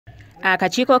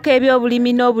Akakiiko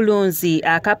k'ebyobulimi n'obulunzi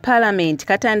aka Parliament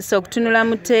katandise okutunula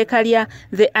mu tteeka lya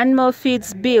The Animal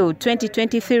Feeds Bill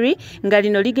 2023 nga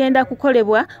lino ligenda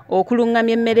kukolebwa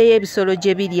okulungamya emmere y'ebisolo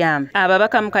gye birya.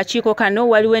 Ababaka mu kakiiko kano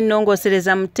waliwo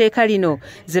ennongoosereza mu tteeka lino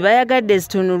ze bayagadde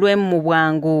zitunulwemu mu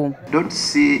bwangu. Don't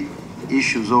see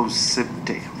issues of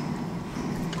safety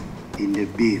in the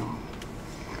bill.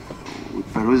 We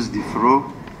peruse the floor,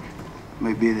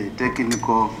 maybe the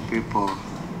technical people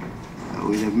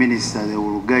with the minister, they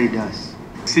will guide us.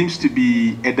 Seems to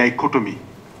be a dichotomy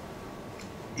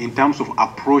in terms of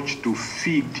approach to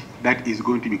feed that is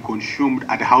going to be consumed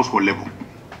at the household level.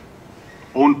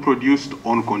 Unproduced,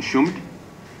 unconsumed,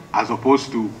 as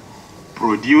opposed to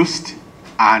produced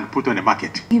and put on the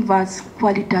market. Give us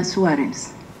quality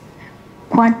assurance,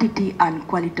 quantity and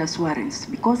quality assurance,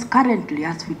 because currently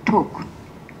as we talk,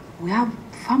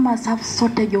 farmers have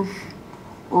shortage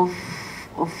of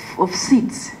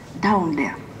seeds down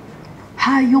there.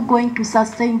 How are you going to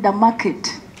sustain the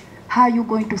market? How are you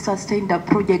going to sustain the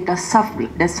project,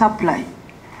 the supply?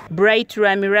 Bright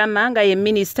Ramirama nga ye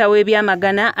minisita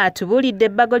w'ebyamagana atubulidde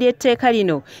ebbago ly'etteeka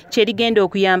lino kye ligenda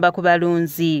okuyamba ku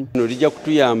balunzi. Lijja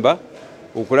kutuyamba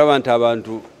okulaba nti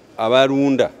abantu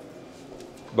abalunda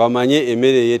bamanye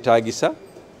emmere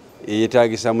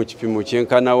eyeetaagisa mu kipimo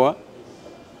kyenkanawa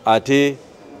ate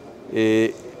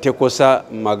tekosa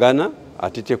magana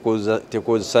ate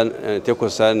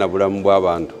tekosa na bulamu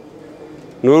bw'abantu.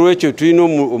 N'olwekyo tulina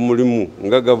omulimu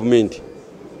nga gavumenti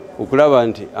okulaba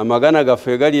nti amagana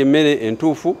gaffe gali emmere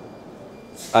entuufu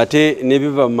ate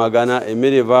n'ebiva mu magana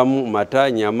emmere evaamu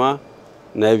mata, nyama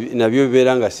nabyo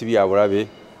bibeera nga si bya bulabe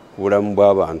ku bulamu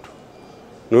bw'abantu.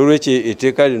 N'olwekyo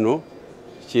etteeka lino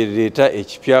kyerireeta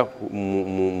ekipya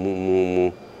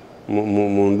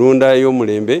mu ndunda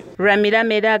y'omulembe.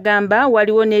 Ramirama era agamba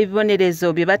waliwo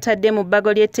n'ebibonerezo bye batadde mu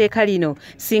bbago ly'etteeka lino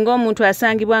singa omuntu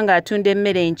asangibwa ng'atunda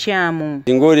emmere enkyamu.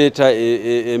 Singa oleeta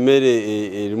emmere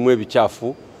erimu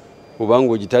ebikyafu oba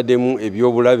ng'ogitaddemu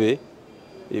ebyobulabe,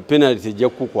 penalty ejja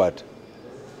kukukwata.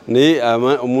 Naye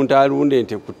omuntu alunda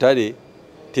ente ku ttale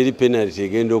teri penalty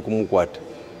egenda okumukwata.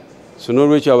 So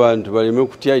n'olwekyo abantu baleme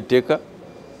kutya etteeka.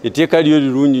 Etteeka lyo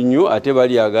lirungi nnyo ate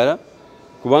balyagala.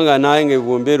 Kubanga nange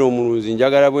bw'ombeera omulunzi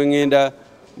njagala bwe ngenda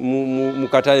mu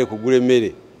katale kugula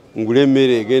emmere, ngula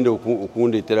emmere egenda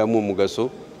okundeeteramu omugaso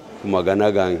ku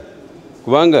magana gange.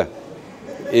 Kubanga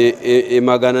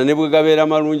emagana ne bwe gabeera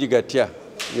malungi gatya,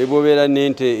 ne bw'obeera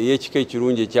n'ente ey'ekika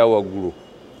ekirungi ekya waggulu,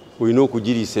 olina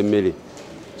okugiriisa emmere.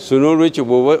 So n'olwekyo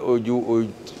bw'oba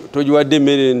togiwadde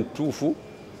emmere entuufu,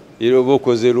 era oba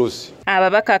okoze loosi.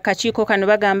 Ababaka akakiiko kano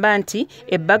bagamba nti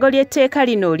ebbago ly'etteeka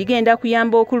lino ligenda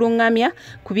kuyamba okulungamya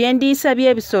ku byendiisa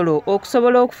by'ebisolo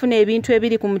okusobola okufuna ebintu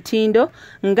ebiri ku mutindo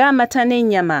ng'amata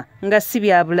n'ennyama nga si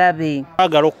bya bulabe.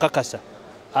 Twagala okukakasa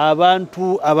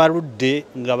abantu abaludde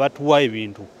nga batuwa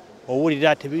ebintu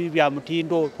owulira tebiri bya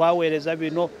mutindo, twaweereza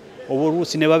bino,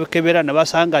 obuluusi ne babikebera ne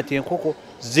basanga ati enkoko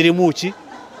zirimu ki?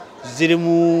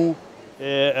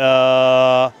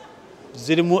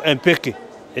 Zirimu empeke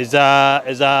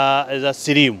eza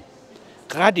sirimu.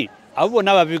 Kati abo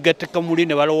bonna babigatteka muli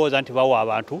ne balowooza nti bawa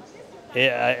abantu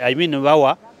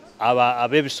bawa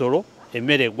ab'ebisolo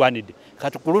emmere egwanidde.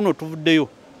 Kati ku luno tuvuddeyo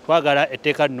twagala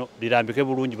etteeka lino lirambike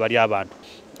bulungi bali abantu.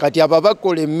 Kati abo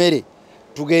abakola emmere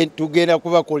tugenda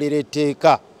kubakolera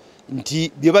etteeka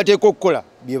nti bye bateeka okukola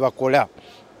bye bakola.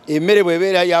 Emmere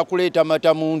bw'ebeera yakuleeta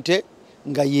mata mu nte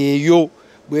nga yeeyo,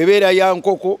 bw'ebeera ya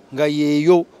nkoko nga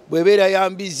yeeyo, bw'ebeera ya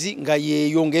mbizi nga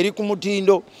yeeyo ng'eri ku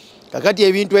mutindo. Kakati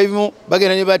ebintu ebimu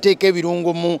bagenda ne bateeka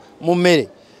ebirungo mu mmere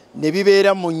ne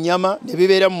bibeera mu nnyama, ne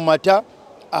bibeera mu mata,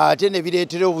 ate ne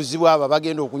bireetera obuzibu abo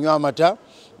bagenda okunywa amata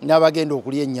n'abagenda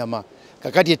okulya ennyama.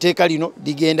 Kakati etteeka lino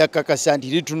ligenda kukakasa nti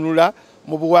litunula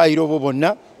mu buwaayiro obwo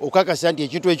bwonna okukakasa nti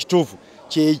ekintu ekituufu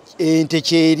ente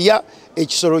kyerya,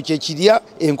 ekisolo kyekirya,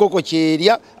 enkoko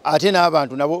kyerya, ate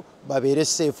n'abantu nabo babeere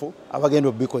seefu abagenda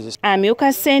obikozesa.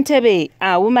 Amyuka ssentebe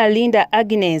Awuma Linda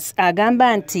Agnes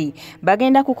agamba nti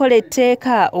bagenda kukola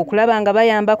etteeka okulaba nga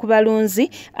bayamba ku balunzi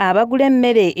abagula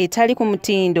emmere etali ku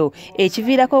mutindo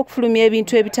ekiviirako okufulumya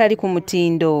ebintu ebitali ku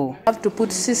mutindo. Have to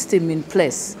put system in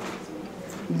place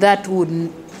that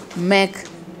would make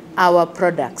our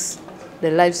products,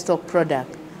 the livestock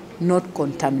product, not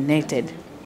contaminated.